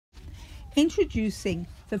Introducing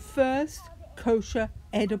the first kosher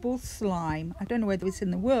edible slime. I don't know whether it's in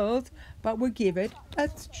the world, but we'll give it a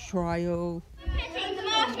trial.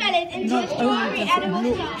 Not only does it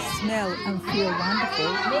look, smell and feel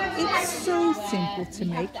wonderful, it's so simple to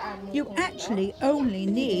make. You actually only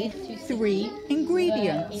need 3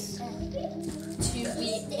 ingredients.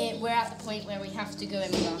 We're at the point where we have to go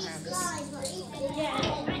in with our hands.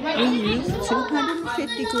 We use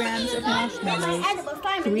 250 grams of marshmallows,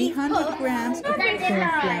 300 grams of corn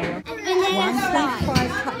flour, 1.5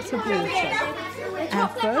 cups of water. Our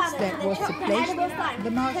first step was to place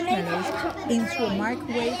the marshmallows into a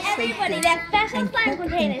microwave safe dish and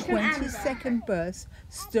cook in 20-second bursts,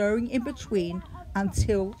 stirring in between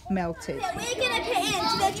until melted. We're going to put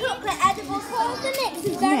into the chocolate edible flour. The mix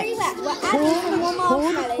is very wet. We're adding more pour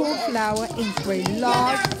the marshmallows. corn flour into a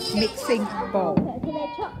large mixing bowl.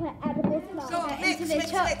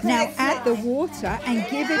 Now add the water and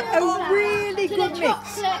give it a really good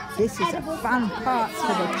mix. This is a fun part for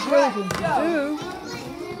the children to do.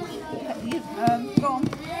 Go on.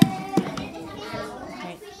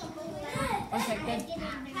 Okay, good.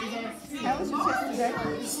 How was your test today?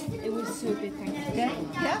 It was so good, thank you.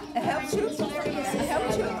 Yeah? It helps you? It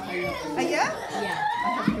helps you? Yeah? Yeah. I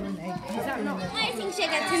have to renege. Icing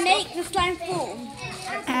sugar to make the slime form.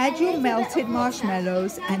 Add your melted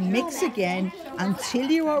marshmallows and mix again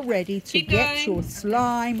until you are ready to get your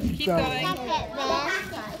slime going.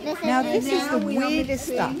 Now this is the weirdest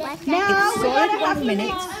stuff. It's solid 1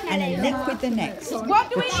 minute and a liquid the next.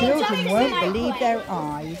 The children won't believe their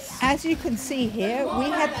eyes. As you can see here, we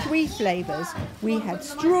had 3 flavors. We had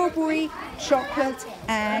strawberry, chocolate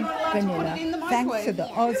and vanilla, thanks to the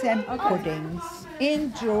Ozem puddings.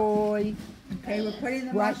 Enjoy. Okay, we're putting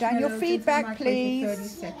the Write down your marshmallows feedback, into the microwave for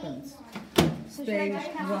please. 30 seconds. Stage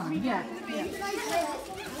 1. Yeah.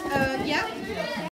 Yeah.